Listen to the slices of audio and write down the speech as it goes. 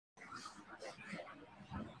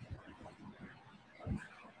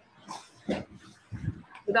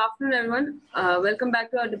Good afternoon, everyone. Welcome back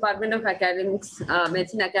to our Department of Academics,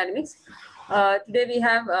 Medicine Academics. Today we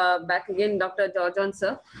have back again Dr. George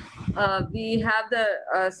sir. We have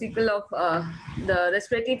the sequel of the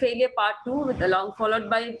respiratory failure part 2 with along followed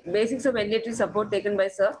by basics of ventilatory support taken by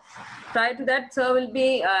sir. Prior to that, sir will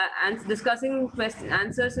be discussing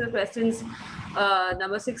answers to the questions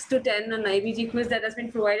number 6 to 10 on IBG quiz that has been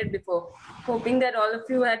provided before. Hoping that all of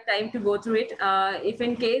you had time to go through it. If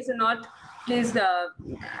in case or not, please,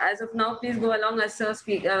 as of now, please go along as sir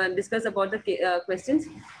speak discuss about the questions.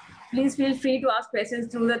 Please feel free to ask questions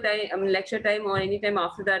through the time, lecture time or any time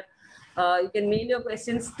after that. You can mail your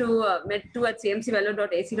questions to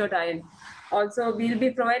med2@cmcvellore.ac.in. Also, we'll be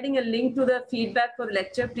providing a link to the feedback for the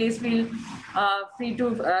lecture. Please feel free to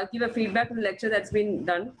give a feedback to the lecture that's been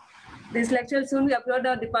done. This lecture will soon be uploaded on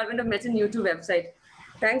our Department of Medicine YouTube website.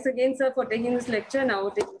 Thanks again, sir, for taking this lecture. Now,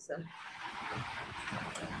 take you, sir.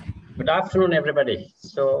 Good afternoon, everybody.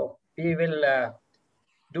 So we will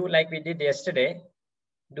do like we did yesterday,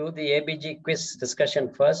 do the ABG quiz discussion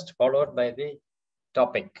first, followed by the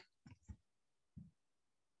topic.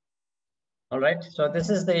 All right, so this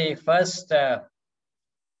is the first, the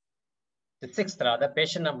sixth rather,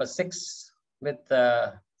 patient number 6 with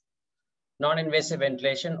non-invasive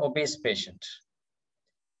ventilation, obese patient.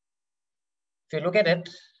 If you look at it,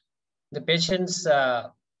 the patient's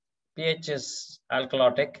pH is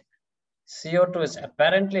alkalotic, CO2 is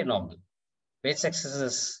apparently normal, base excess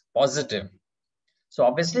is positive. So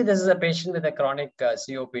obviously this is a patient with a chronic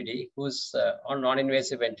COPD who's on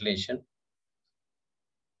non-invasive ventilation,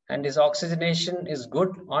 and his oxygenation is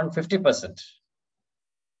good on 50%,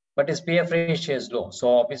 but his PF ratio is low.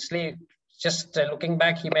 So obviously just looking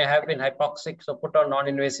back, he may have been hypoxic, so put on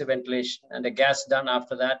non-invasive ventilation, and the gas done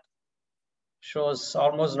after that shows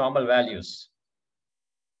almost normal values.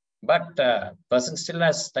 But person still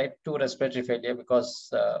has type 2 respiratory failure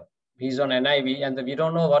because he's on NIV, and we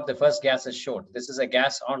don't know what the first gases showed. This is a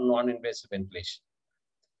gas on non-invasive ventilation.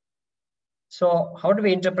 So how do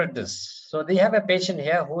we interpret this? So we have a patient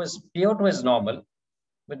here who is PO2 is normal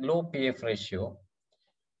with low PF ratio.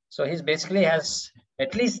 So he basically has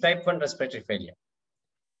at least type 1 respiratory failure.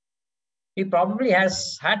 He probably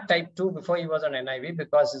has had type 2 before he was on NIV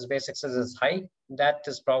because his base excess is high. That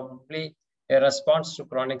is probably a response to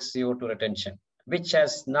chronic CO2 retention, which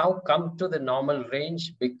has now come to the normal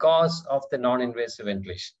range because of the non-invasive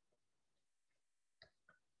ventilation.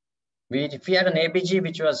 If we had an ABG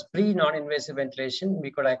which was pre-non-invasive ventilation,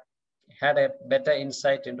 we could have had a better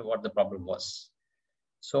insight into what the problem was.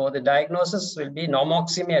 So the diagnosis will be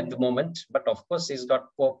normoxemia at the moment, but of course he's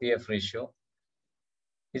got poor PF ratio.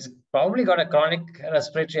 He's probably got a chronic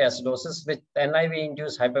respiratory acidosis with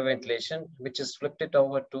NIV-induced hyperventilation, which has flipped it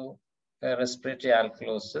over to respiratory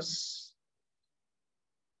alkalosis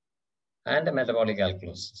and a metabolic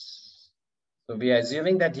alkalosis. So we are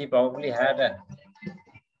assuming that he probably had a...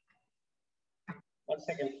 One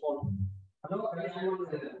second, phone. Hello, I'm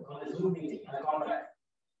on a Zoom meeting. I'll call back.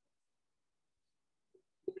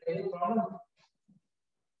 Any problem?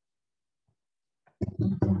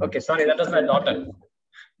 Okay, sorry, that was my daughter.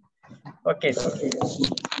 Okay, so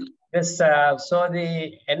this so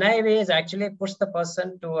the NIV has actually pushed the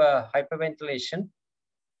person to a hyperventilation,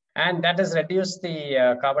 and that has reduced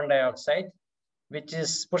the carbon dioxide, which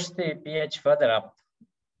is pushed the pH further up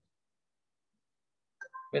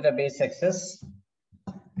with a base excess.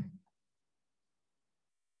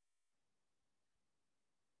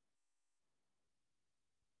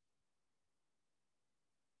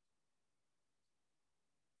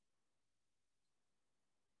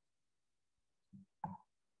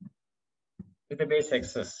 With the base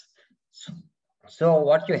excess. So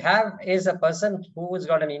what you have is a person who has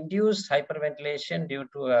got an induced hyperventilation due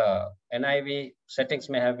to NIV settings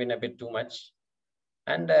may have been a bit too much,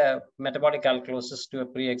 and metabolic alkalosis to a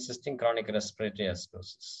pre-existing chronic respiratory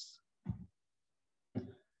acidosis.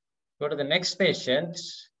 Go to the next patient,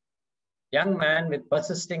 young man with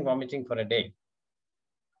persisting vomiting for a day.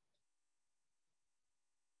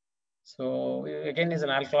 So again, is an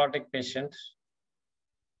alkalotic patient.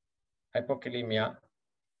 Hypokalemia,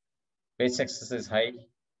 base excess is high,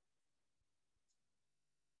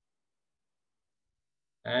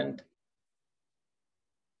 and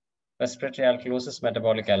respiratory alkalosis,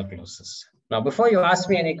 metabolic alkalosis. Now, before you ask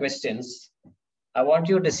me any questions, I want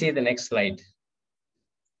you to see the next slide.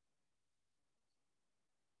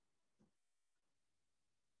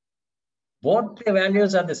 Both the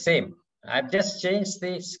values are the same. I've just changed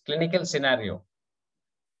the clinical scenario.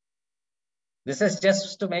 This is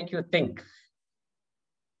just to make you think,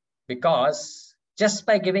 because just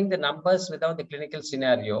by giving the numbers without the clinical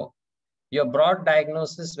scenario, Your broad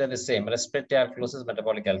diagnosis were the same, respiratory alkalosis,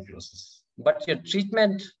 metabolic alkalosis. But your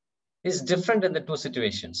treatment is different in the two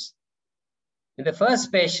situations. In the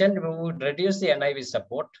first patient, we would reduce the NIV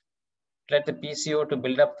support, let the PCO to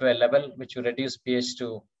build up to a level which you reduce pH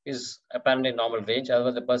to is apparently normal range,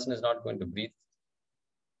 otherwise the person is not going to breathe.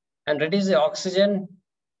 And reduce the oxygen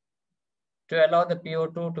to allow the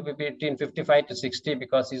PO2 to be between 55 to 60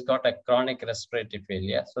 because he's got a chronic respiratory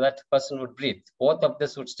failure. So that person would breathe. Both of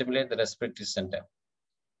this would stimulate the respiratory center.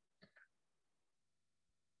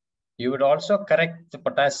 You would also correct the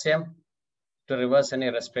potassium to reverse any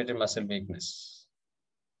respiratory muscle weakness.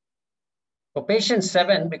 For patient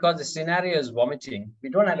 7, because the scenario is vomiting, we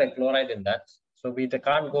don't have a chloride in that. So we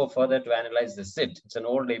can't go further to analyze the SID. It's an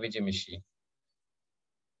old AVG machine.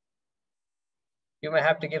 You may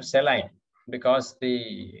have to give saline because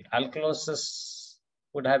the alkalosis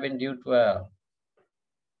would have been due to a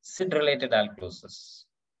SID-related alkalosis.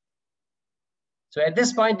 So at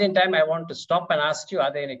this point in time, I want to stop and ask you,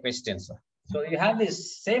 are there any questions? So you have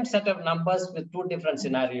this same set of numbers with two different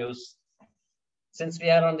scenarios. Since we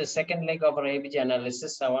are on the second leg of our ABG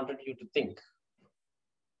analysis, I wanted you to think.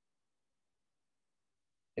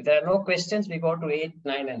 If there are no questions, we go to 8,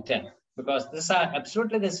 9, and 10, because these are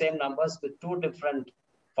absolutely the same numbers with two different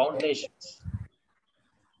foundations.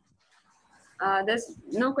 There's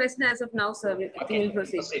no question as of now, sir. I think we'll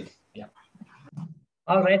proceed. Yeah.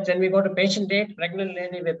 All right, then we go to patient 8, pregnant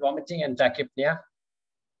lady with vomiting and tachypnea.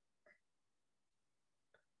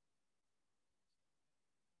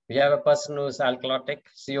 We have a person who is alkalotic,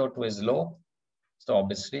 CO2 is low. So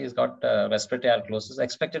obviously he's got respiratory alkalosis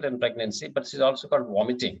expected in pregnancy, but she's also got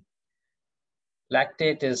vomiting.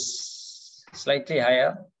 Lactate is slightly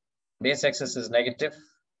higher. Base excess is negative.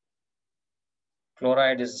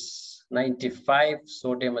 Chloride is 95.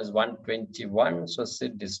 Sodium is 121. So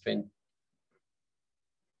SID is 20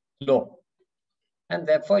 low. And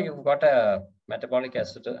therefore you've got a metabolic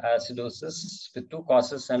acidosis with two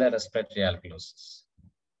causes and a respiratory alkalosis.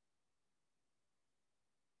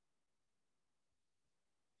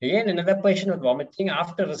 Again, another patient with vomiting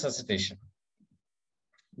after resuscitation.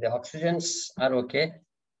 The oxygens are okay.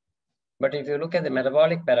 But if you look at the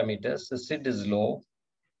metabolic parameters, the SID is low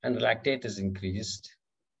and the lactate is increased.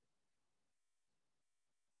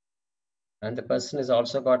 And the person has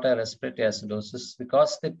also got a respiratory acidosis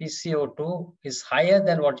because the PCO2 is higher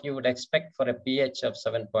than what you would expect for a pH of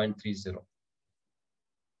 7.30.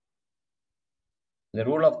 The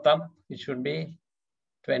rule of thumb, it should be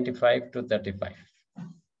 25 to 35.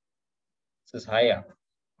 This is higher.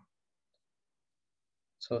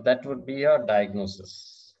 So that would be your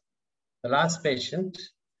diagnosis. The last patient,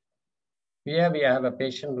 here we have a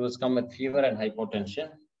patient who has come with fever and hypotension.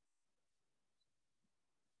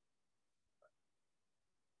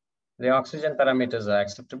 The oxygen parameters are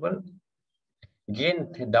acceptable.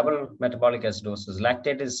 Again, double metabolic acidosis.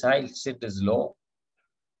 Lactate is high, SID is low.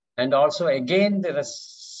 And also again, the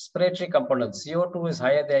respiratory component, CO2 is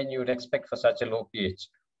higher than you would expect for such a low pH.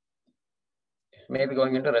 Maybe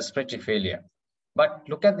going into respiratory failure. But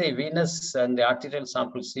look at the venous and the arterial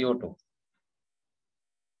sample CO2.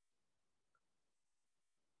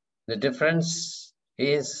 The difference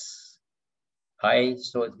is high,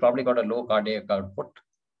 so it's probably got a low cardiac output.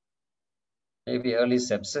 Maybe early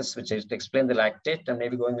sepsis, which is to explain the lactate, and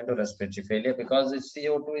maybe going into respiratory failure because the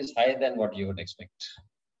CO2 is higher than what you would expect.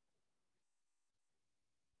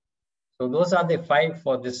 So those are the 5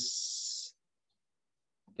 for this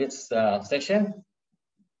session.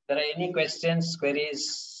 If there are any questions,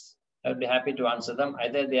 queries, I'll be happy to answer them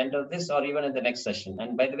either at the end of this or even in the next session.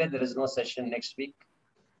 And by the way, there is no session next week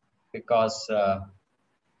because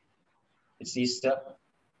it's Easter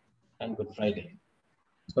and Good Friday.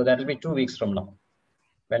 So that will be 2 weeks from now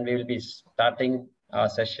when we will be starting our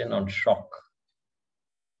session on shock.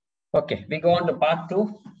 Okay, we go on to part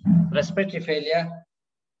 2, respiratory failure.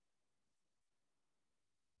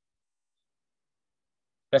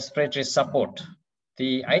 Respiratory support.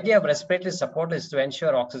 The idea of respiratory support is to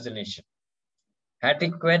ensure oxygenation,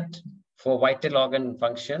 adequate for vital organ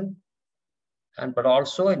function, but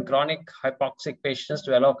also in chronic hypoxic patients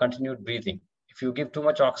to allow continued breathing. If you give too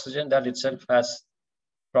much oxygen, that itself has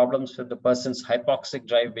problems with the person's hypoxic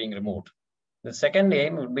drive being removed. The second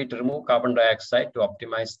aim would be to remove carbon dioxide to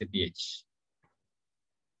optimize the pH.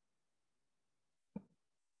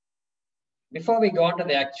 Before we go on to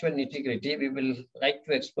the actual nitty-gritty, we will like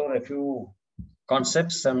to explore a few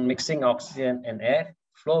concepts on mixing oxygen and air,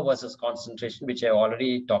 flow versus concentration, which I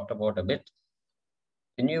already talked about a bit.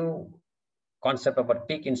 A new concept about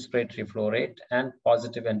peak inspiratory flow rate and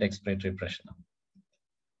positive and expiratory pressure.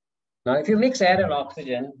 Now, if you mix air and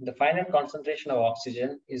oxygen, the final concentration of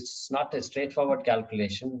oxygen is not a straightforward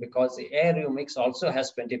calculation because the air you mix also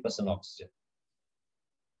has 20% oxygen.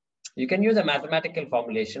 You can use a mathematical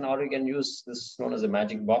formulation, or you can use this known as a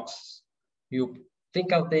magic box. You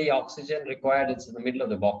think of the oxygen required, it's in the middle of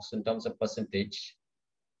the box in terms of percentage.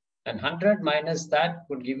 And 100 minus that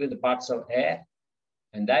would give you the parts of air,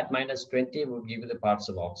 and that minus 20 would give you the parts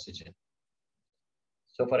of oxygen.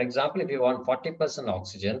 So for example, if you want 40%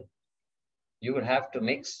 oxygen, you would have to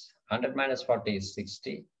mix 100 minus 40 is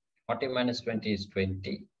 60, 40 minus 20 is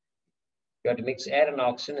 20. You have to mix air and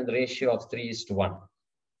oxygen in the ratio of 3:1.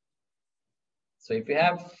 So if you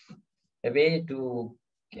have a way to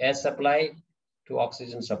air supply to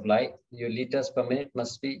oxygen supply, your liters per minute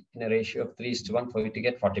must be in a ratio of 3:1 for you to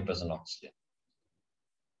get 40% oxygen.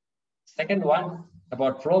 Second one,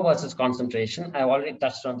 about flow versus concentration. I've already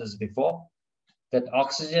touched on this before, that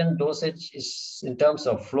oxygen dosage is in terms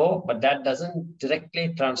of flow, but that doesn't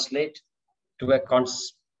directly translate to a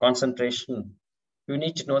concentration. You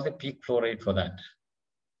need to know the peak flow rate for that.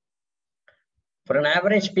 For an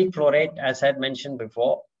average peak flow rate, as I had mentioned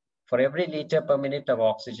before, for every liter per minute of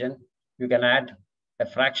oxygen, you can add a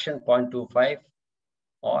fraction 0.25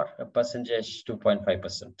 or a percentage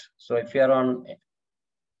 2.5%. So if you're on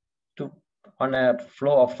a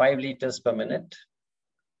flow of 5 liters per minute,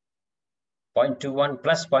 0.21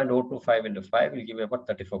 plus 0.025 into 5 will give you about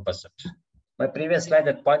 34%. My previous slide,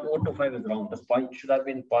 that 0.025 is wrong. The should have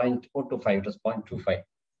been 0.025, it was 0.25.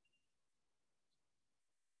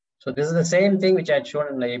 So this is the same thing which I had shown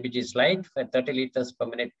in the ABG slide. At 30 liters per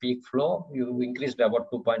minute peak flow, you increase by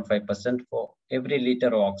about 2.5% for every liter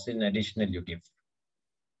of oxygen additional you give.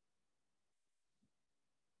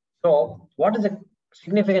 So what is the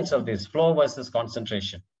significance of this flow versus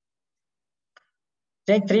concentration?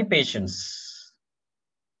 Take 3 patients.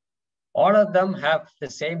 All of them have the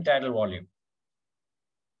same tidal volume,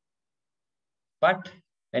 but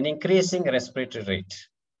an increasing respiratory rate.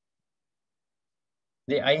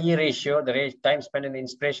 The IE ratio, the time spent in the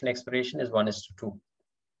inspiration expiration, is 1:2.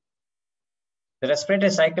 The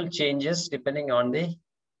respiratory cycle changes depending on the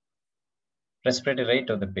respiratory rate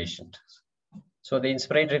of the patient. So the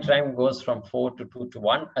inspiratory time goes from 4 to 2 to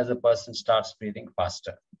 1 as the person starts breathing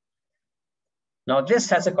faster. Now this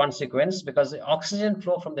has a consequence because the oxygen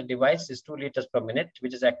flow from the device is 2 liters per minute,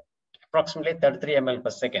 which is approximately 33 ml per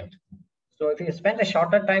second. So if you spend a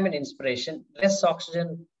shorter time in inspiration, less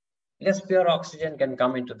pure oxygen can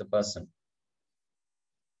come into the person.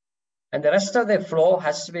 And the rest of the flow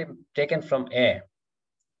has to be taken from air.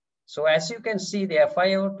 So as you can see, the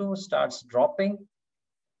FiO2 starts dropping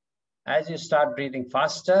as you start breathing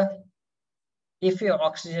faster if your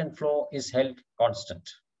oxygen flow is held constant,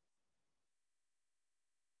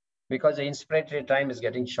 because the inspiratory time is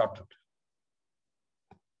getting shortened.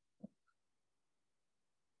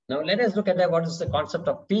 Now let us look at what is the concept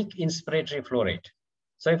of peak inspiratory flow rate.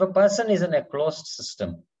 So if a person is in a closed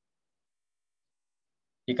system,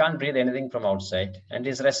 he can't breathe anything from outside, and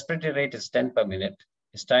his respiratory rate is 10 per minute,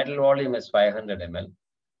 his tidal volume is 500 ml,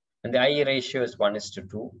 and the IE ratio is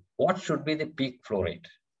 1:2. What should be the peak flow rate?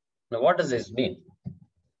 Now, what does this mean?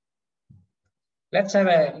 Let's have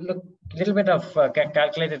a little bit of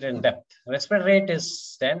calculated in depth. Respiratory rate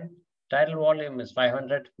is 10, tidal volume is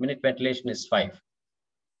 500, minute ventilation is 5.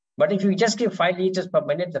 But if you just give 5 liters per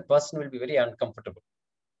minute, the person will be very uncomfortable.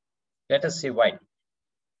 Let us see why.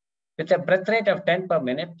 With a breath rate of 10 per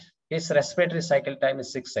minute, his respiratory cycle time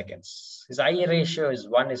is 6 seconds. His IE ratio is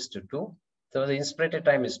 1:2. So the inspiratory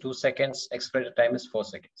time is 2 seconds, expiratory time is 4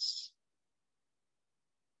 seconds.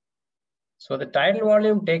 So the tidal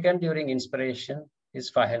volume taken during inspiration is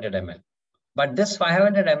 500 ml. But this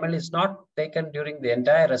 500 ml is not taken during the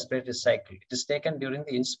entire respiratory cycle. It is taken during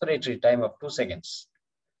the inspiratory time of 2 seconds.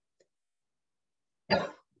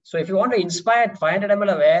 So if you want to inspire 500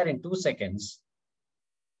 ml of air in 2 seconds,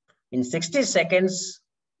 in 60 seconds,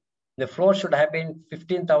 the flow should have been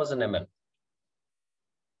 15,000 ml.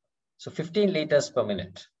 So 15 liters per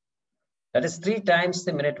minute. That is 3 times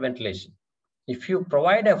the minute ventilation. If you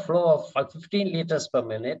provide a flow of 15 liters per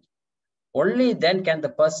minute, only then can the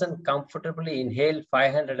person comfortably inhale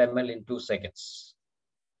 500 ml in 2 seconds.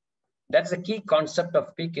 That's the key concept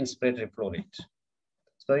of peak inspiratory flow rate.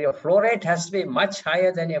 So your flow rate has to be much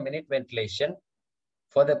higher than your minute ventilation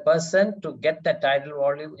for the person to get the tidal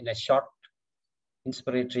volume in a short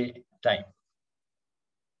inspiratory time.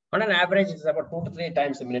 On an average, it's about 2 to 3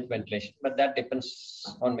 times the minute ventilation, but that depends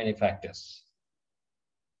on many factors.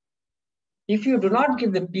 If you do not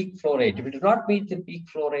give the peak flow rate, if you do not meet the peak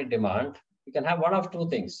flow rate demand, you can have one of 2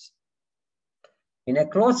 things. In a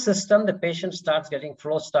closed system, the patient starts getting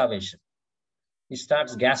flow starvation. he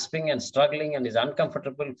starts gasping and struggling and is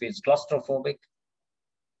uncomfortable, feels claustrophobic.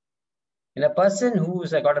 In a person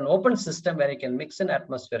who's got an open system where he can mix in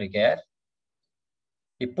atmospheric air,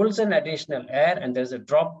 he pulls in additional air and there's a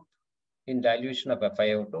drop in dilution of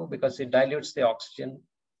FiO2 because it dilutes the oxygen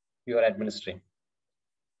you are administering.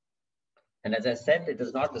 And as I said, it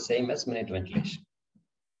is not the same as minute ventilation.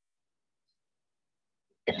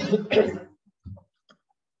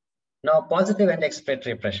 Now, positive end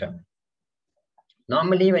expiratory pressure.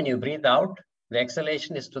 Normally, when you breathe out, the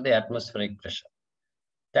exhalation is to the atmospheric pressure.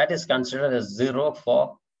 That is considered as 0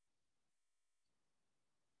 for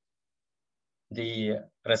the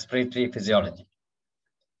respiratory physiology.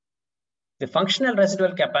 The functional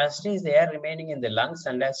residual capacity is the air remaining in the lungs,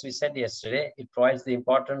 and as we said yesterday, it provides the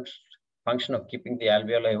important function of keeping the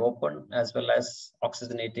alveoli open as well as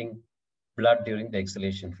oxygenating blood during the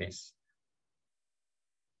exhalation phase.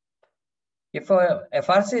 If a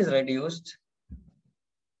FRC is reduced,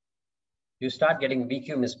 you start getting VQ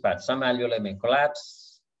mismatch. Some alveoli may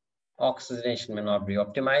collapse, oxygenation may not be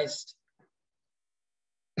optimized,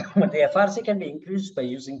 but the FRC can be increased by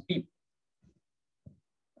using PEEP.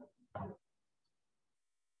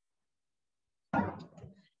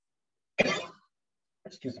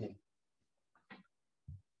 Excuse me.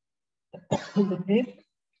 The PEEP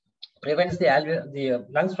prevents the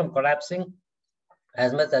lungs from collapsing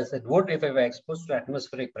as much as it would if it were exposed to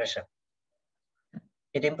atmospheric pressure.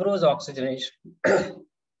 It improves oxygenation,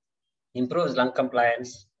 improves lung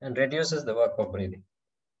compliance, and reduces the work of breathing.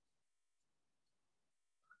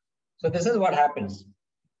 So this is what happens.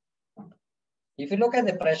 If you look at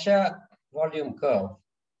the pressure volume curve,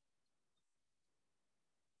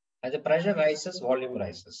 as the pressure rises, volume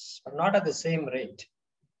rises, but not at the same rate.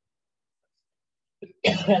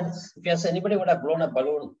 If anybody would have blown a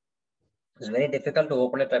balloon, it's very difficult to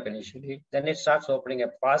open it up initially. Then it starts opening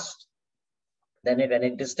up fast. Then when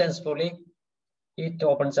it distance fully, it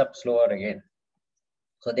opens up slower again.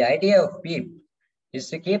 So the idea of PEEP is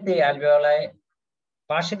to keep the alveoli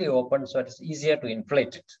partially open so it is easier to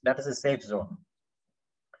inflate it. That is a safe zone.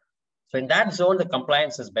 So in that zone, the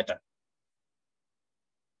compliance is better.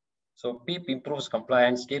 So PEEP improves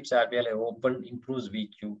compliance, keeps alveoli open, improves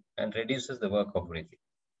VQ, and reduces the work of breathing.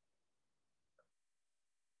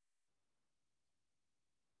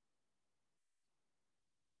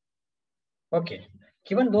 Okay,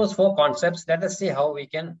 given those 4 concepts, let us see how we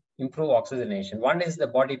can improve oxygenation. One is the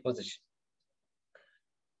body position.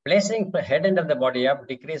 Placing the head end of the body up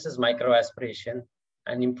decreases microaspiration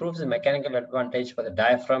and improves the mechanical advantage for the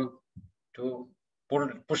diaphragm to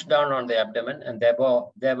push down on the abdomen and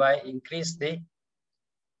thereby increase the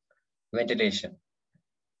ventilation.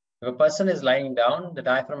 If a person is lying down, the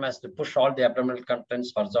diaphragm has to push all the abdominal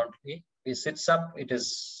contents horizontally. If he sits up, it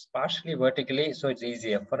is partially vertically, so it's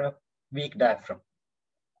easier for a weak diaphragm.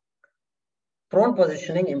 Prone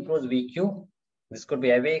positioning improves VQ. This could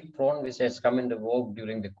be awake prone, which has come into vogue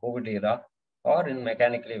during the COVID era, or in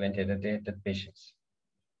mechanically ventilated patients.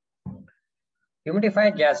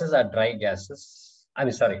 Humidified gases are dry gases.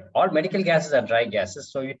 All medical gases are dry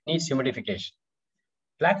gases, so it needs humidification.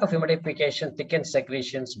 Lack of humidification thickens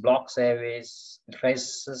secretions, blocks airways,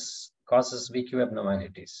 causes VQ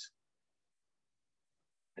abnormalities.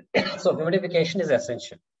 So humidification is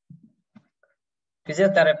essential.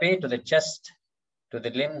 Physiotherapy to the chest, to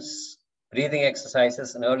the limbs, breathing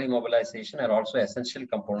exercises, and early mobilization are also essential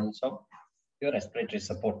components of your respiratory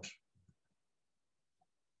support.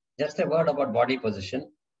 Just a word about body position.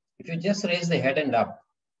 If you just raise the head and up,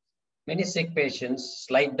 many sick patients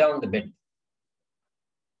slide down the bed.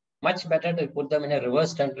 Much better to put them in a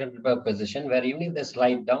reverse tension position where even if they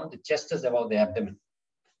slide down, the chest is above the abdomen.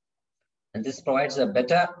 And this provides a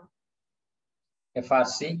better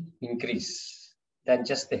FRC increase than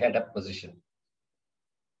just the head up position.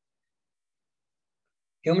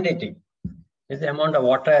 Humidity is the amount of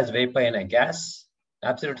water as vapor in a gas.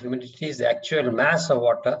 Absolute humidity is the actual mass of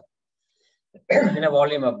water in a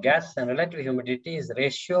volume of gas, and relative humidity is the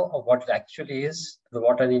ratio of what it actually is, the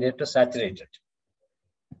water needed to saturate it.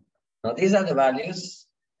 Now, these are the values: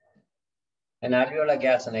 an alveolar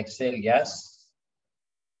gas and exhale gas.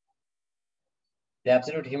 The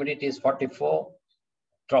absolute humidity is 44,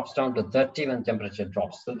 drops down to 30 when temperature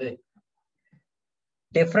drops. So the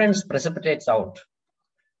difference precipitates out.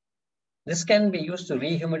 This can be used to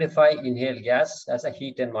rehumidify inhaled gas as a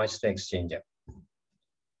heat and moisture exchanger.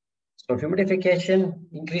 So humidification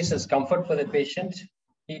increases comfort for the patient.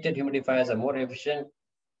 Heated humidifiers are more efficient,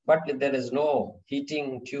 but if there is no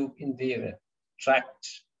heating tube in the tract,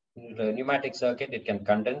 in the pneumatic circuit, it can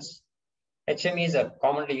condense. HMEs are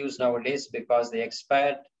commonly used nowadays because the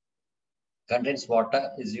expired condensed water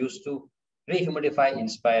is used to rehumidify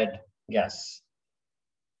inspired gas.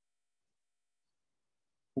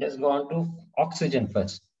 Just go on to oxygen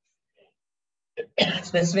first.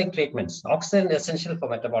 Specific treatments. Oxygen is essential for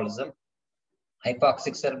metabolism.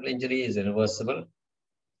 Hypoxic cerebral injury is irreversible.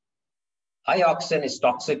 High oxygen is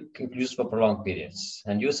toxic if used for prolonged periods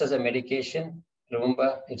and used as a medication.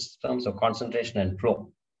 Remember, it's in terms of concentration and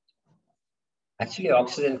flow. Actually,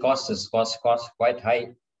 oxygen cost is quite high,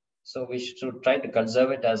 so we should try to conserve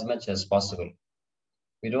it as much as possible.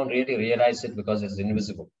 We don't really realize it because it's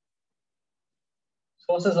invisible.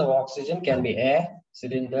 Sources of oxygen can be air,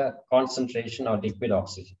 cylinder, concentration, or liquid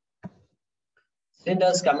oxygen.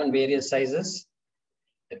 Cylinders come in various sizes.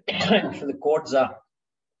 The codes are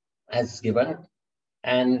as given.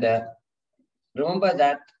 And remember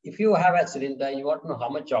that if you have a cylinder, you want to know how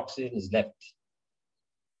much oxygen is left.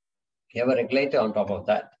 You have a regulator on top of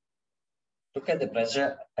that. Look at the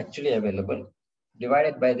pressure actually available,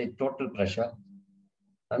 divided by the total pressure,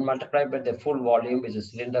 and multiplied by the full volume which the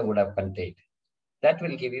cylinder would have contained. That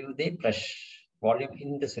will give you the pressure volume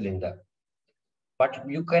in the cylinder. But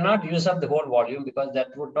you cannot use up the whole volume because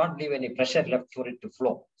that would not leave any pressure left for it to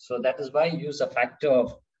flow. So that is why you use a factor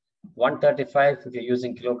of 135 if you're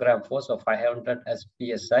using kilogram force or 500 as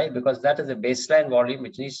PSI, because that is a baseline volume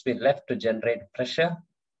which needs to be left to generate pressure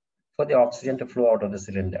for the oxygen to flow out of the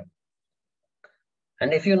cylinder.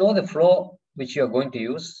 And if you know the flow which you are going to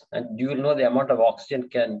use, and you will know the amount of oxygen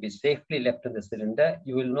can be safely left in the cylinder,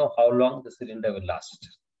 you will know how long the cylinder will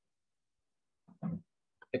last.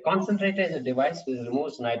 The concentrator is a device which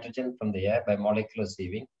removes nitrogen from the air by molecular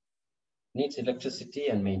sieving, needs electricity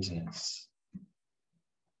and maintenance.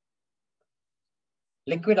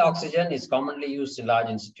 Liquid oxygen is commonly used in large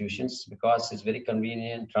institutions because it's very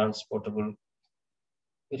convenient, transportable.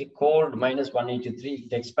 Very cold, -183,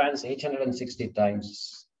 it expands 860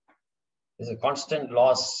 times. There's a constant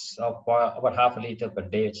loss of about half a liter per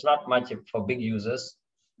day. It's not much for big users,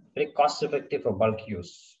 very cost effective for bulk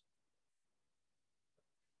use.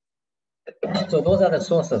 So those are the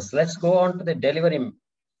sources. Let's go on to the delivery.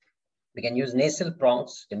 We can use nasal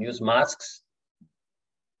prongs, can use masks,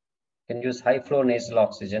 can use high flow nasal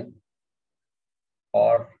oxygen,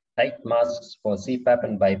 or tight masks for CPAP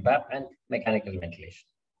and BiPAP, and mechanical ventilation.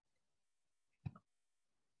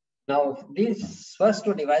 Now, these first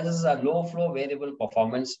two devices are low flow variable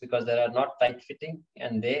performance because they are not tight fitting,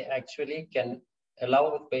 and they actually can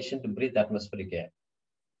allow the patient to breathe atmospheric air.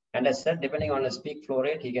 And as said, depending on his peak flow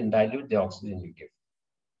rate, he can dilute the oxygen you give.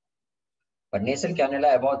 But nasal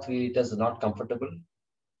cannula above 3 liters is not comfortable.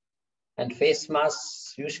 And face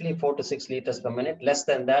masks, usually 4 to 6 liters per minute. Less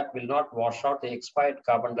than that will not wash out the expired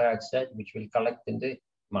carbon dioxide, which will collect in the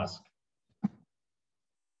mask.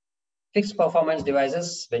 Fixed performance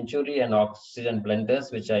devices, Venturi and oxygen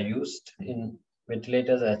blenders, which are used in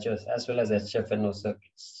ventilators as well as HFNO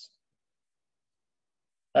circuits.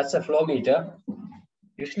 That's a flow meter.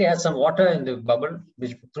 Usually has some water in the bubble,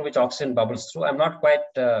 through which oxygen bubbles through. I'm not quite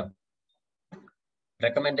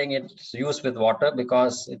recommending its use with water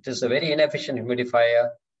because it is a very inefficient humidifier,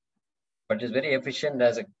 but it's very efficient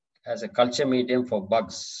as a culture medium for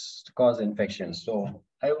bugs to cause infections. So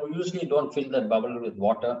I usually don't fill that bubble with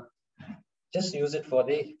water. Just use it for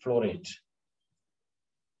the flow rate.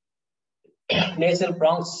 Nasal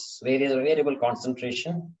prongs, variable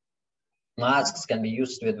concentration. Masks can be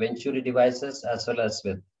used with Venturi devices as well as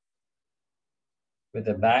with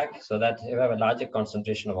a bag so that you have a larger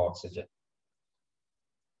concentration of oxygen.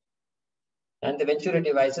 And the Venturi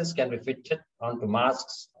devices can be fitted onto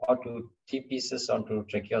masks or to T-pieces onto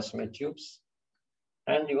tracheostomy tubes.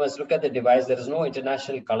 And you must look at the device. There is no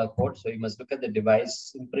international color code, so you must look at the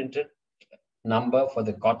device imprinted number for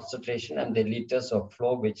the concentration and the liters of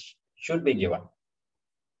flow which should be given.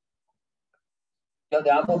 Now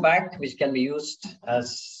the ammo bag, which can be used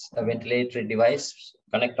as a ventilatory device,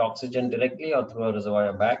 connect oxygen directly or through a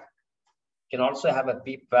reservoir bag. Can also have a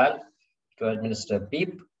PEEP valve to administer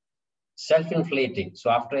PEEP. Self-inflating.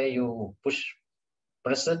 So after you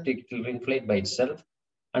press it, it will inflate by itself.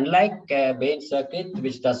 Unlike a Bain circuit,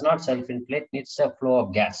 which does not self-inflate, needs a flow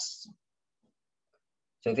of gas.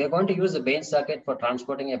 So if you're going to use the Bain circuit for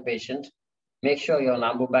transporting a patient, make sure you have an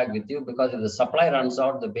ambu bag with you, because if the supply runs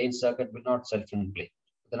out, the Bain circuit will not self-inflate.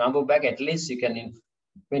 With an ambu bag, at least you can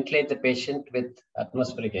ventilate the patient with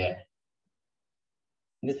atmospheric air.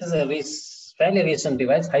 This is a fairly recent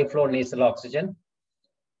device, high flow nasal oxygen.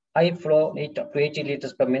 High flow, 8 up to 80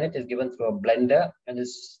 liters per minute, is given through a blender and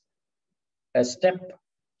is a step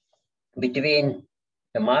between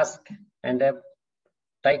the mask and a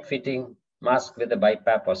tight fitting mask with a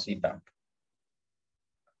BiPAP or CPAP.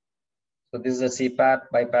 So this is a CPAP,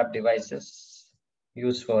 BiPAP devices.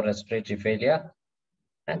 used for respiratory failure.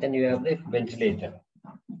 And then you have the ventilator.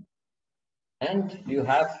 And you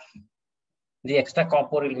have the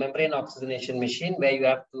extracorporeal membrane oxygenation machine, where you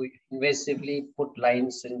have to invasively put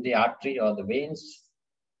lines in the artery or the veins.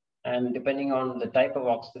 And depending on the type of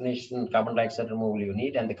oxygenation, carbon dioxide removal you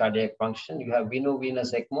need and the cardiac function, you have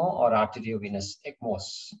veno-venous ECMO or arteriovenous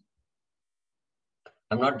ECMOs.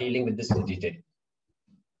 I'm not dealing with this in detail.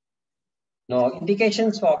 Now,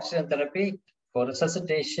 indications for oxygen therapy for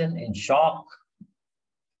resuscitation in shock,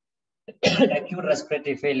 acute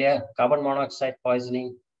respiratory failure, carbon monoxide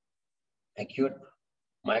poisoning, acute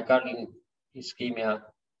myocardial ischemia,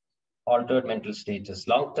 altered mental status,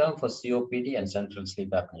 long-term for COPD and central sleep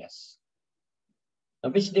apneas. Now,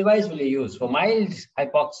 which device will you use? For mild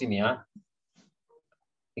hypoxemia,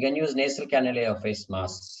 you can use nasal cannula or face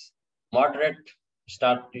masks. Moderate,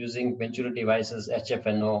 start using Venturi devices,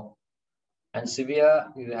 HFNO, and severe,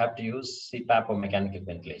 you have to use CPAP or mechanical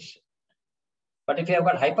ventilation. But if you have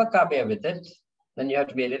got hypercarbia with it, then you have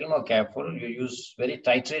to be a little more careful. You use very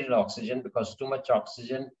titrated oxygen because too much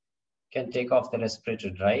oxygen can take off the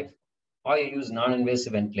respiratory drive, or you use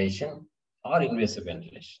non-invasive ventilation or invasive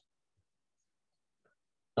ventilation.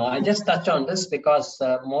 Now, I just touch on this because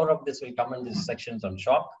more of this will come in these sections on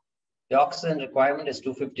shock. The oxygen requirement is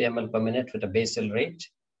 250 ml per minute with a basal rate.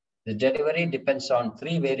 The delivery depends on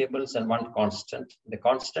 3 variables and 1 constant. The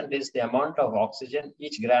constant is the amount of oxygen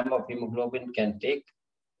each gram of hemoglobin can take,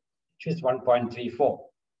 which is 1.34. So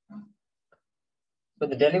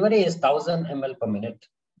the delivery is 1000 ml per minute.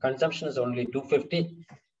 Consumption is only 250.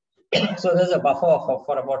 So there's a buffer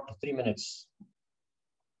for about 3 minutes.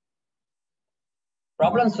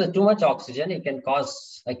 Problems with too much oxygen, it can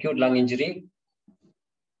cause acute lung injury,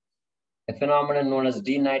 a phenomenon known as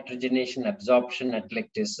denitrogenation absorption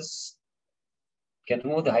atelectasis, can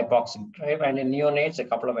remove the hypoxic drive, and in neonates, a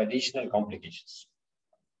couple of additional complications.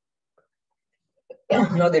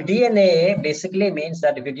 Now, the DNA basically means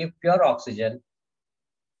that if you give pure oxygen,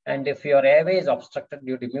 and if your airway is obstructed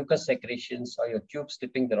due to mucus secretions or your tube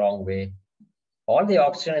slipping the wrong way, all the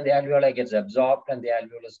oxygen in the alveoli gets absorbed and the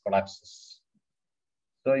alveolus collapses.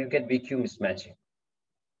 So you get VQ mismatching.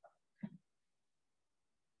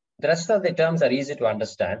 The rest of the terms are easy to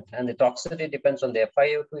understand, and the toxicity depends on the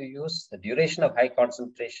FiO2 you use, the duration of high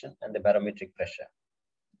concentration, and the barometric pressure.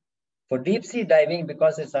 For deep sea diving,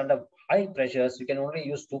 because it's under high pressures, you can only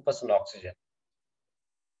use 2% oxygen.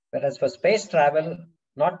 Whereas for space travel,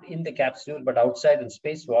 not in the capsule, but outside in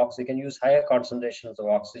spacewalks, you can use higher concentrations of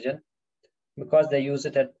oxygen because they use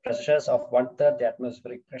it at pressures of 1/3 the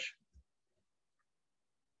atmospheric pressure.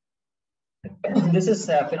 This is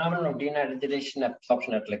a phenomenon of denitrogenation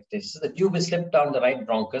absorption atelectasis. The tube is slipped down the right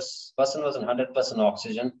bronchus. Person was on 100%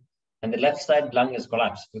 oxygen, and the left side lung is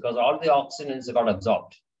collapsed because all the oxygen is got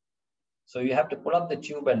absorbed. So you have to pull up the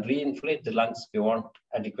tube and reinflate the lungs if you want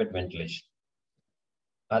adequate ventilation.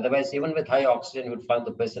 Otherwise, even with high oxygen, you would find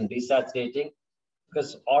the person desaturating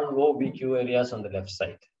because all low VQ areas on the left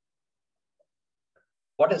side.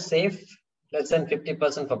 What is safe? Less than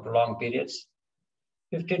 50% for prolonged periods.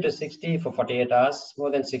 50 to 60 for 48 hours,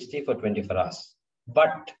 more than 60 for 24 hours.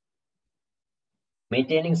 But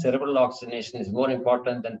maintaining cerebral oxygenation is more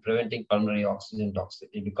important than preventing pulmonary oxygen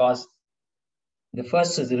toxicity because the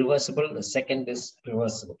first is irreversible, the second is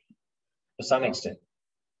reversible to some extent.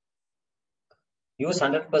 Use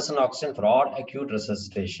 100% oxygen for all acute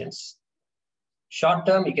resuscitations. Short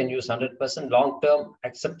term, you can use 100%. Long term,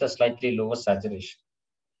 accept a slightly lower saturation.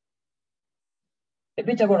 A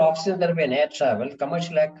bit about oxygen therapy and air travel.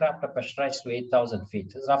 Commercial aircraft are pressurized to 8,000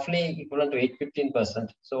 feet. It's roughly equivalent to 8-15%.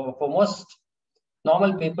 So for most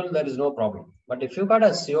normal people, there is no problem. But if you've got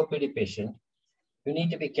a COPD patient, you need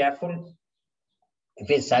to be careful. If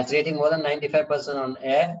it's saturating more than 95% on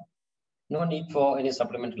air, no need for any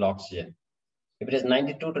supplemental oxygen. If it is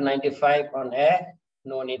 92 to 95 on air,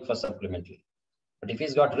 no need for supplemental. But if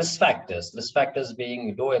he's got risk factors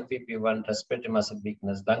being low FEP1, respiratory muscle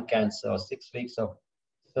weakness, lung cancer, or 6 weeks of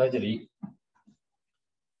surgery,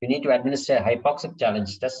 you need to administer a hypoxic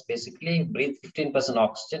challenge test. Basically, breathe 15%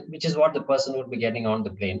 oxygen, which is what the person would be getting on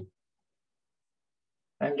the plane.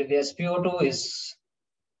 And if the SpO2 is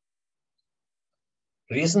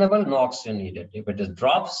reasonable, no oxygen needed. If it is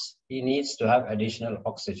drops, he needs to have additional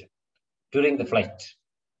oxygen during the flight.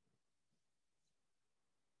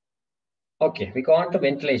 Okay, we go on to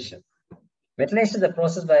ventilation. Ventilation is the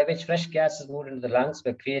process by which fresh gas is moved into the lungs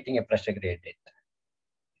by creating a pressure gradient.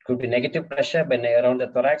 It could be negative pressure around the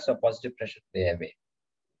thorax or positive pressure to the airway.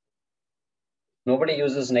 Nobody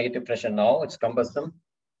uses negative pressure now, it's cumbersome.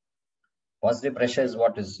 Positive pressure is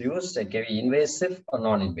what is used. It can be invasive or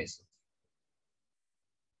non-invasive.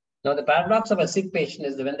 Now, the paradox of a sick patient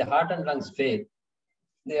is that when the heart and lungs fail,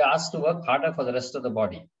 they are asked to work harder for the rest of the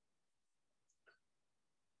body,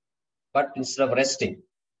 but instead of resting.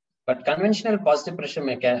 But conventional positive pressure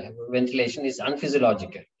ventilation is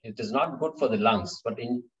unphysiological. It is not good for the lungs, but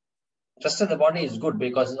in the rest of the body is good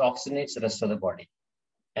because it oxygenates the rest of the body.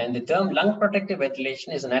 And the term lung protective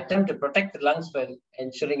ventilation is an attempt to protect the lungs while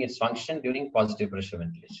ensuring its function during positive pressure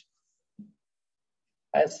ventilation.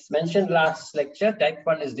 As mentioned last lecture, type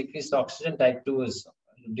 1 is decreased oxygen, type 2 is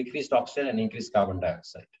decreased oxygen and increased carbon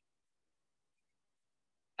dioxide.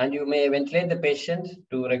 And you may ventilate the patient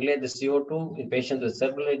to regulate the CO2 in patients with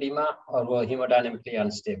cerebral edema or who are hemodynamically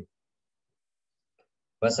unstable.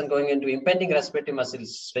 Person going into impending respiratory muscle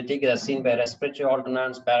fatigue as seen by respiratory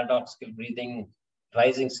alternance, paradoxical breathing,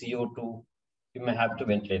 rising CO2, you may have to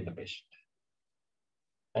ventilate the patient.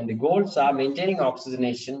 And the goals are maintaining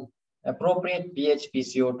oxygenation, appropriate pH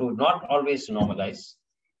PCO2, not always to normalize,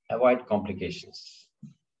 avoid complications.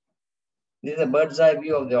 This is a bird's eye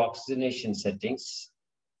view of the oxygenation settings.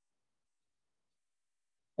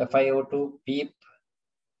 FiO2, PEEP,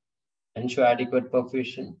 ensure adequate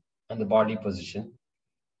perfusion, and the body position.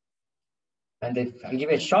 And I'll give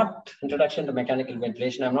a short introduction to mechanical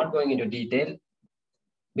ventilation. I'm not going into detail.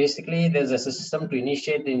 Basically, there's a system to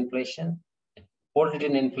initiate the inflation, hold it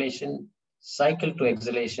in inflation, cycle to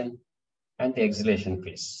exhalation, and the exhalation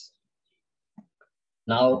phase.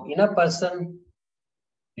 Now, in a person,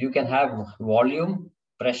 you can have volume,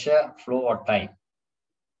 pressure, flow, or time.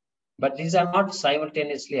 But these are not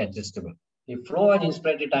simultaneously adjustable. If flow and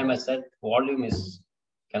inspiratory time are set, volume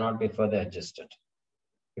cannot be further adjusted.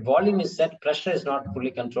 If volume is set, pressure is not fully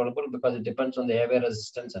controllable because it depends on the airway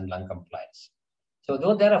resistance and lung compliance. So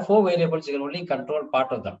though there are 4 variables, you can only control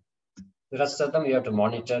part of them. The rest of them you have to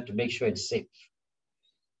monitor to make sure it's safe.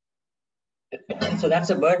 So that's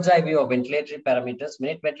a bird's eye view of ventilatory parameters.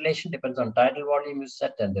 Minute ventilation depends on tidal volume you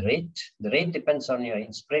set and the rate. The rate depends on your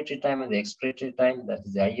inspiratory time and the expiratory time, that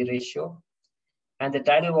is the IE ratio. And the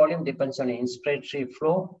tidal volume depends on your inspiratory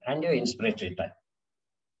flow and your inspiratory time.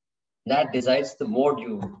 That decides the mode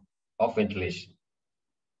of ventilation.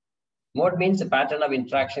 Mode means a pattern of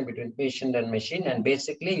interaction between patient and machine, and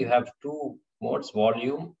basically you have 2 modes,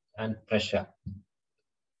 volume and pressure.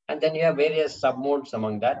 And then you have various sub-modes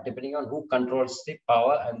among that, depending on who controls the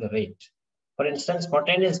power and the rate. For instance,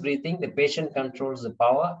 spontaneous breathing, the patient controls the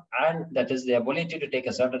power, and that is the ability to take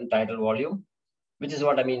a certain tidal volume, which is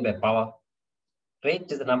what I mean by power.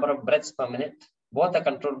 Rate is the number of breaths per minute. Both are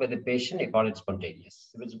controlled by the patient, you call it spontaneous.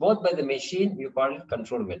 If it's both by the machine, you call it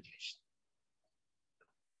controlled ventilation.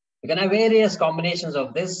 You can have various combinations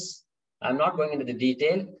of this. I'm not going into the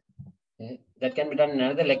detail. That can be done in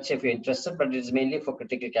another lecture if you're interested, but it is mainly for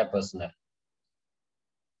critical care personnel.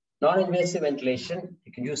 Non-invasive ventilation,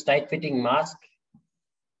 you can use tight-fitting mask.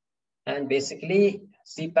 And basically,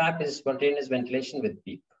 CPAP is spontaneous ventilation with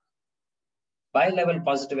PEEP. Bi-level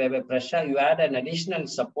positive airway pressure, you add an additional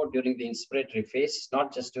support during the inspiratory phase,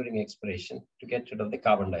 not just during expiration, to get rid of the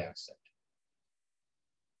carbon dioxide.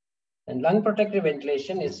 And lung protective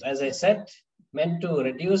ventilation is, as I said, meant to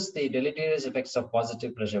reduce the deleterious effects of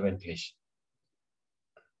positive pressure ventilation.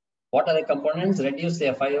 What are the components? Reduce the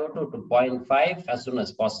FiO2 to 0.5 as soon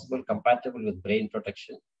as possible, compatible with brain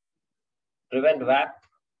protection. Prevent VAP.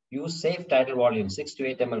 Use safe tidal volume, 6 to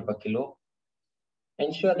 8 ml per kilo.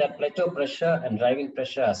 Ensure that plateau pressure and driving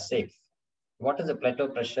pressure are safe. What is the plateau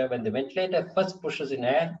pressure? When the ventilator first pushes in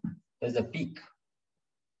air, there's a peak.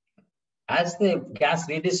 As the gas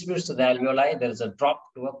redistributes to the alveoli, there is a drop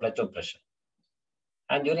to a plateau pressure.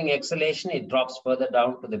 And during exhalation, it drops further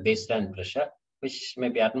down to the baseline pressure, which may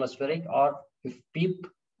be atmospheric, or if PEEP,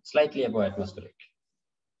 slightly above atmospheric.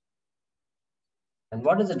 And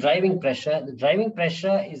what is the driving pressure? The driving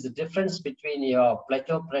pressure is the difference between your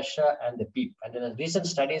plateau pressure and the PEEP. And the recent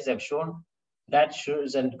studies have shown that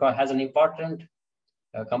shows and has an important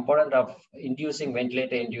component of inducing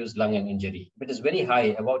ventilator-induced lung injury. If it is very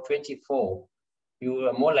high, about 24, you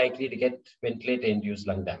are more likely to get ventilator-induced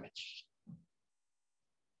lung damage.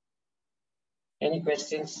 Any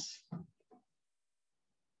questions?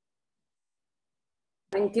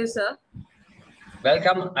 Thank you, sir.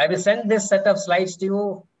 Welcome. I will send this set of slides to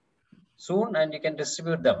you soon, and you can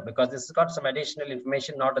distribute them because this has got some additional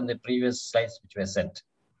information not in the previous slides which were sent.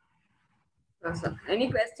 Awesome.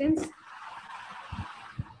 Any questions?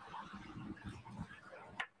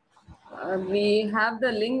 We have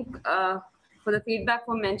the link for the feedback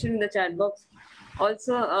form mentioned in the chat box.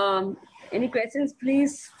 Also, any questions,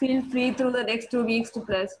 please feel free through the next 2 weeks to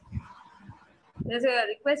press. There's a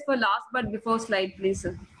request for last but before slide, please,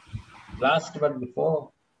 sir. Last but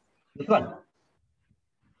before, this one.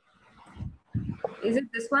 Is it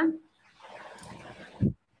this one?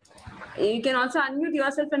 You can also unmute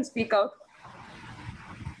yourself and speak out.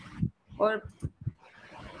 Or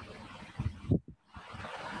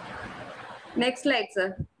next slide,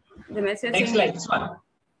 sir. The message. Next slide, this one.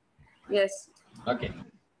 Yes. Okay.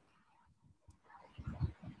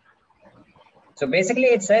 So basically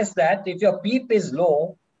it says that if your PEEP is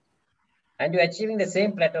low and you're achieving the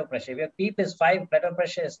same plateau pressure, if your PEEP is 5, plateau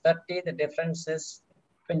pressure is 30, the difference is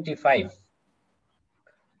 25. If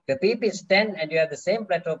your PEEP is 10 and you have the same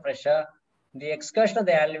plateau pressure, the excursion of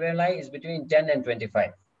the alveoli is between 10 and 25.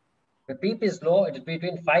 If the PEEP is low, it is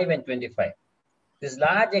between 5 and 25. This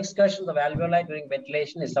large excursion of alveoli during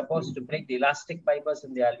ventilation is supposed to break the elastic fibers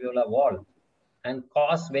in the alveolar wall and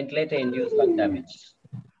cause ventilator-induced lung damage.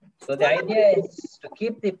 So the idea is to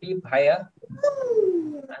keep the PEEP higher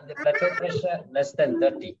and the plateau pressure less than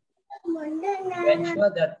 30 to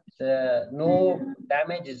ensure that no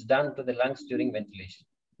damage is done to the lungs during ventilation.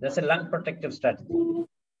 That's a lung protective strategy.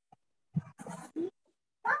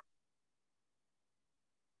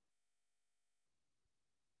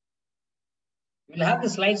 We'll have the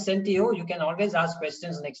slides sent to you. You can always ask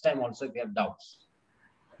questions next time also if you have doubts.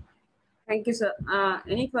 Thank you, sir.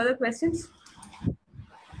 Any further questions?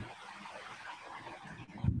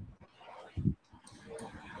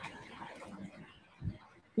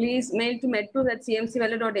 Please mail to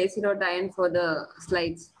medproof@cmcvellore.ac.in for the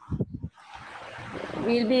slides.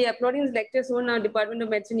 We'll be uploading this lecture soon on our Department of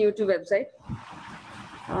Medicine YouTube website.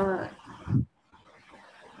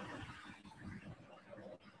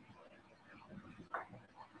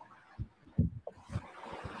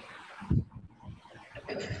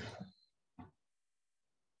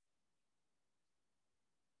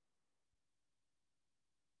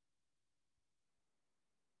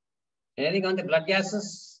 Anything on the blood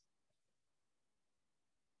gases?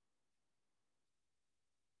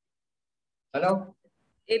 Hello?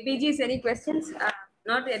 APGs, any questions?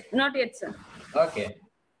 Not yet, sir. Okay.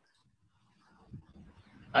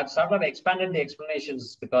 I've sort of expanded the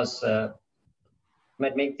explanations because it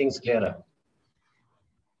might make things clearer.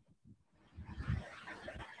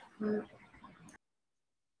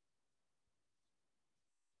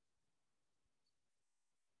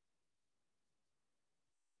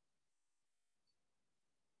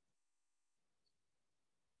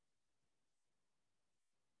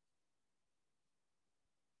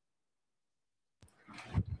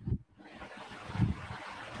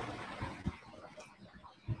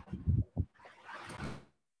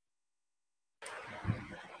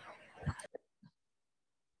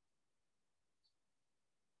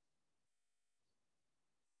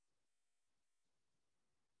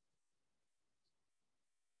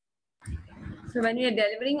 So when we are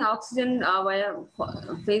delivering oxygen via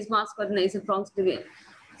face mask or nasal prongs, do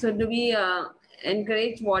we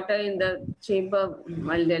encourage water in the chamber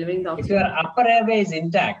while delivering the If oxygen? your upper airway is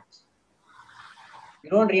intact, you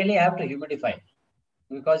don't really have to humidify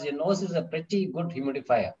because your nose is a pretty good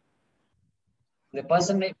humidifier. The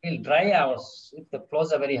person may feel dry hours if the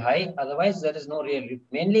flows are very high. Otherwise, there is no real.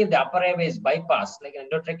 Mainly if the upper airway is bypassed, like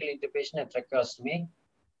endotracheal intubation and tracheostomy,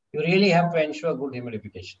 you really have to ensure good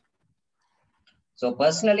humidification. So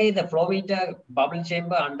personally, the flow meter, bubble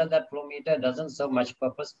chamber under that flow meter doesn't serve much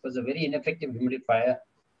purpose because a very ineffective humidifier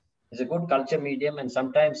is a good culture medium and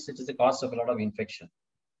sometimes it is the cause of a lot of infection.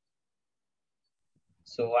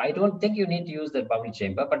 So I don't think you need to use that bubble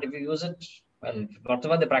chamber, but if you use it, well,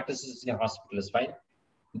 whatever the practices in your hospital is fine.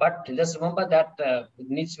 But just remember that it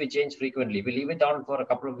needs to be changed frequently. If we leave it on for a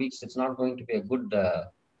couple of weeks, it's not going to be a good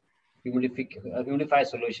humidifier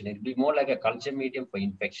solution. It will be more like a culture medium for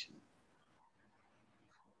infection.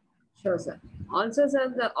 Sure, sir. Also, sir,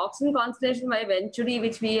 the oxygen concentration by Venturi,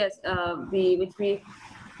 which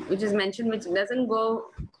is mentioned, which doesn't go,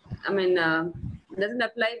 doesn't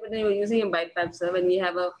apply when you're using a BiPAP, sir. When we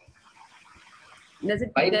have a, does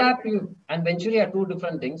it? BiPAP and Venturi are two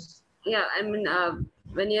different things. Yeah,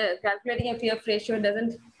 when you're calculating a PF ratio, it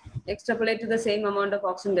doesn't extrapolate to the same amount of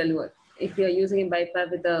oxygen delivered if you're using a BiPAP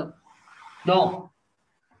with a. No,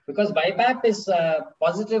 because BiPAP is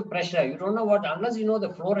positive pressure. You don't know what, unless you know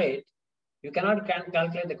the flow rate, you cannot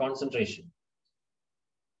calculate the concentration.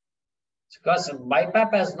 Because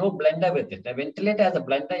BiPAP has no blender with it. A ventilator has a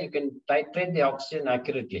blender, you can titrate the oxygen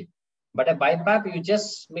accurately. But a BiPAP, you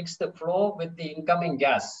just mix the flow with the incoming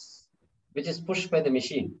gas, which is pushed by the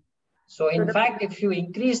machine. So in fact, if you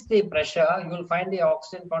increase the pressure, you will find the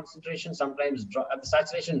oxygen concentration sometimes the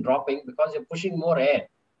saturation dropping because you're pushing more air.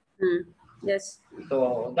 Yes.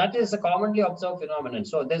 So that is a commonly observed phenomenon.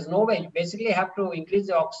 So there's no way. You basically have to increase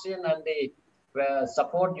the oxygen and the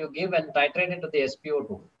support you give and titrate it to the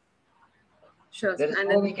SpO2. Sure. There is And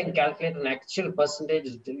no way we can calculate an actual percentage.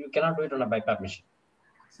 You cannot do it on a BiPAP machine.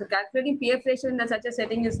 so calculating PF ratio in such a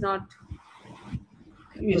setting is not.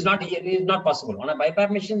 It's not possible. On a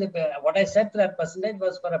BiPAP machine, what I said to that percentage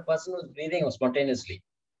was for a person who's breathing spontaneously.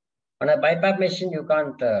 On a BiPAP machine, you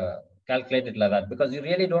can't calculate it like that because you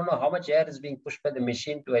really don't know how much air is being pushed by the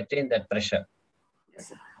machine to attain that pressure. Yes,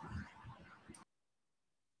 sir.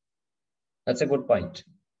 That's a good point.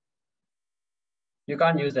 You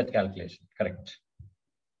can't use that calculation. Correct.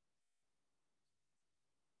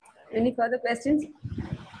 Any further questions?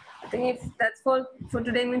 I think if that's all for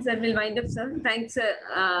today, means that we'll wind up, sir. Thanks.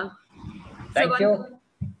 Thank you.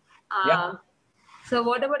 Yeah. So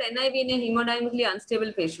what about NIV in a hemodynamically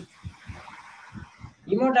unstable patient?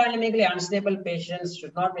 Hemodynamically unstable patients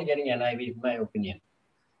should not be getting NIV, in my opinion.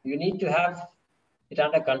 You need to have it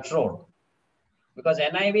under control. Because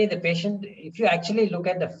NIV, the patient, if you actually look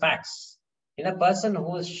at the facts, in a person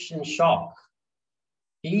who is in shock,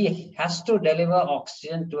 he has to deliver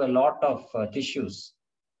oxygen to a lot of tissues,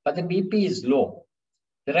 but the BP is low.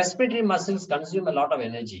 The respiratory muscles consume a lot of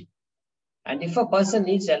energy. And if a person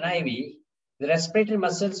needs NIV, the respiratory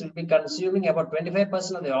muscles will be consuming about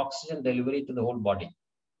 25% of the oxygen delivery to the whole body.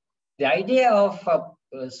 The idea of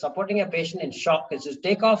supporting a patient in shock is to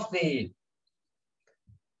take off the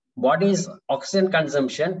body's oxygen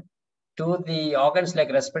consumption to the organs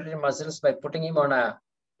like respiratory muscles by putting him on a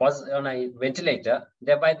ventilator.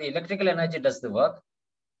 Thereby, the electrical energy does the work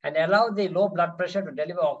and allow the low blood pressure to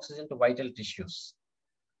deliver oxygen to vital tissues.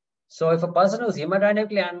 So if a person who's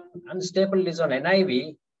hemodynamically unstable is on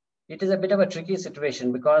NIV, it is a bit of a tricky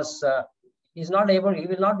situation because he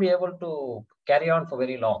will not be able to carry on for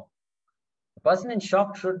very long. The person in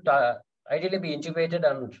shock should ideally be intubated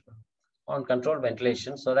and on controlled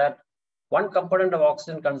ventilation so that one component of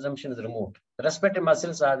oxygen consumption is removed. The respiratory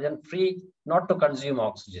muscles are then free not to consume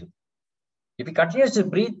oxygen. If he continues to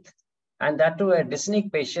breathe, and that to a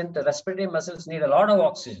dyspneic patient, the respiratory muscles need a lot of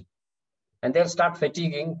oxygen and they'll start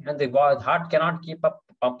fatiguing and the heart cannot keep up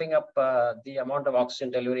pumping up the amount of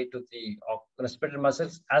oxygen delivery to the respiratory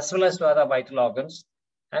muscles as well as to other vital organs.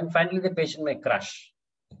 And finally, the patient may crash.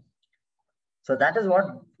 So that is what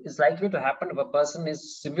is likely to happen if a person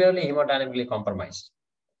is severely hemodynamically compromised.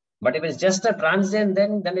 But if it's just a transient,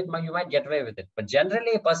 then you might get away with it. But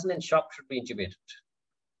generally, a person in shock should be intubated.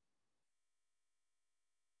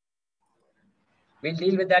 We'll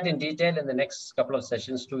deal with that in detail in the next couple of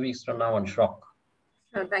sessions, 2 weeks from now on shock.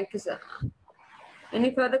 Sure, thank you, sir.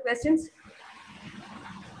 Any further questions?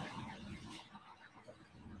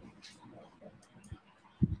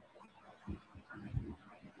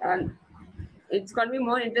 It's going to be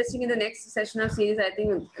more interesting in the next session of series. I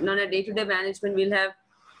think on a day-to-day management, we'll have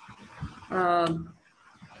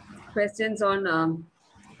questions on,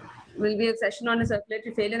 will be a session on a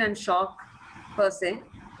circulatory failure and shock per se.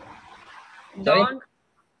 Sorry?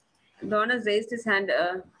 Don has raised his hand.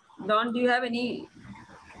 Don, do you have any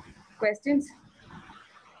questions?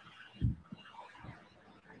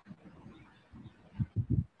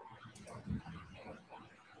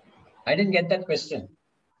 I didn't get that question.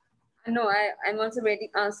 No, I'm also waiting.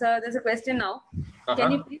 Sir, there's a question now.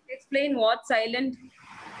 Can you please explain what silent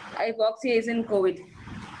hypoxia is in COVID?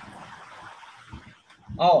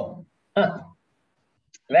 Oh,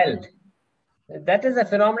 well, that is a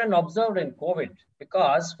phenomenon observed in COVID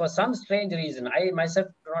because for some strange reason, I myself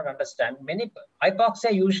do not understand,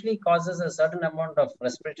 hypoxia usually causes a certain amount of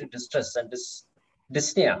respiratory distress and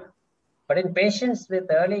dyspnea. But in patients with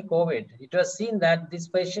early COVID, it was seen that these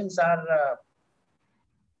patients are,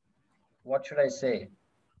 what should I say?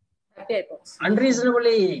 Happy hypoxia.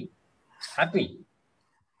 Unreasonably happy.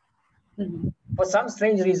 Mm-hmm. For some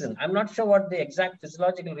strange reason. I'm not sure what the exact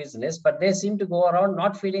physiological reason is, but they seem to go around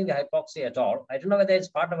not feeling the hypoxia at all. I don't know whether it's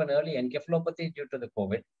part of an early encephalopathy due to the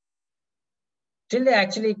COVID. Till they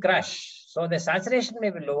actually crash. So the saturation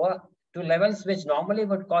may be lower to levels which normally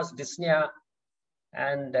would cause dyspnea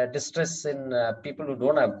and distress in people who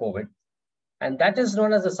don't have COVID. And that is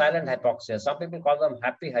known as the silent hypoxia. Some people call them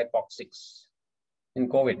happy hypoxics in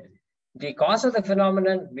COVID. The cause of the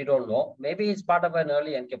phenomenon, we don't know. Maybe it's part of an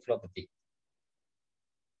early encephalopathy.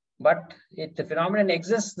 But if the phenomenon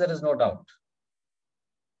exists, there is no doubt.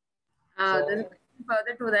 There's a question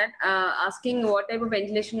further to that, asking what type of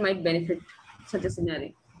ventilation might benefit such a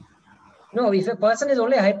scenario. No, if a person is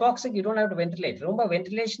only hypoxic, you don't have to ventilate. Remember,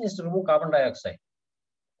 ventilation is to remove carbon dioxide.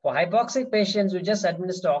 For hypoxic patients, you just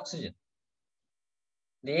administer oxygen.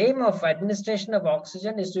 The aim of administration of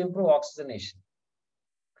oxygen is to improve oxygenation.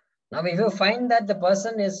 Now, if you find that the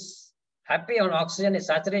person is happy on oxygen, his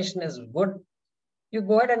saturation is good, you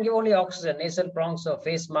go ahead and give only oxygen, nasal prongs or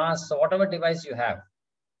face masks or whatever device you have.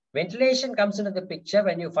 Ventilation comes into the picture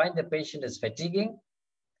when you find the patient is fatiguing,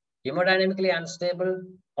 hemodynamically unstable,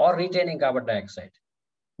 or retaining carbon dioxide.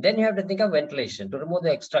 Then you have to think of ventilation to remove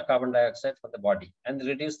the extra carbon dioxide from the body and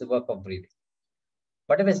reduce the work of breathing.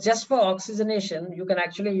 But if it's just for oxygenation, you can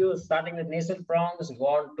actually use, starting with nasal prongs, go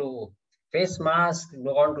on to face mask,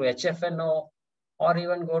 go on to HFNO, or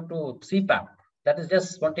even go to CPAP. That is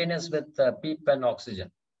just spontaneous with PEEP and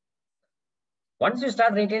oxygen. Once you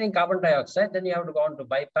start retaining carbon dioxide, then you have to go on to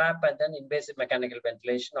BiPAP and then invasive mechanical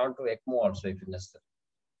ventilation onto ECMO also if necessary.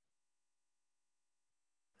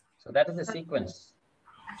 So that is the sequence.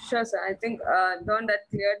 Sure, sir. I think, Don, that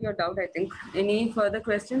cleared your doubt, I think. Any further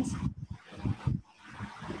questions?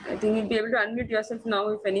 I think you'll be able to unmute yourself now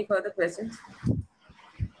if any further questions.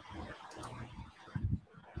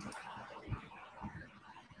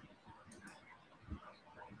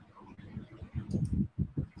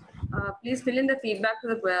 Please fill in the feedback to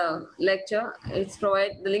the lecture.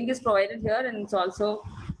 The link is provided here, and it's also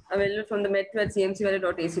available from the metro at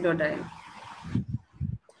cmcvalley.ac.in.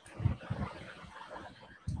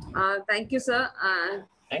 Thank you, sir.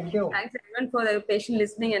 Thank you. Thanks everyone for the patient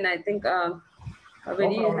listening, and I think No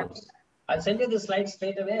problems. I'll send you the slides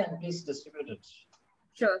straight away and please distribute it.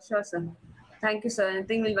 Sure, sir. Thank you, sir. I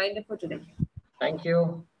think we'll wind up for today. Thank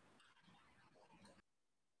you.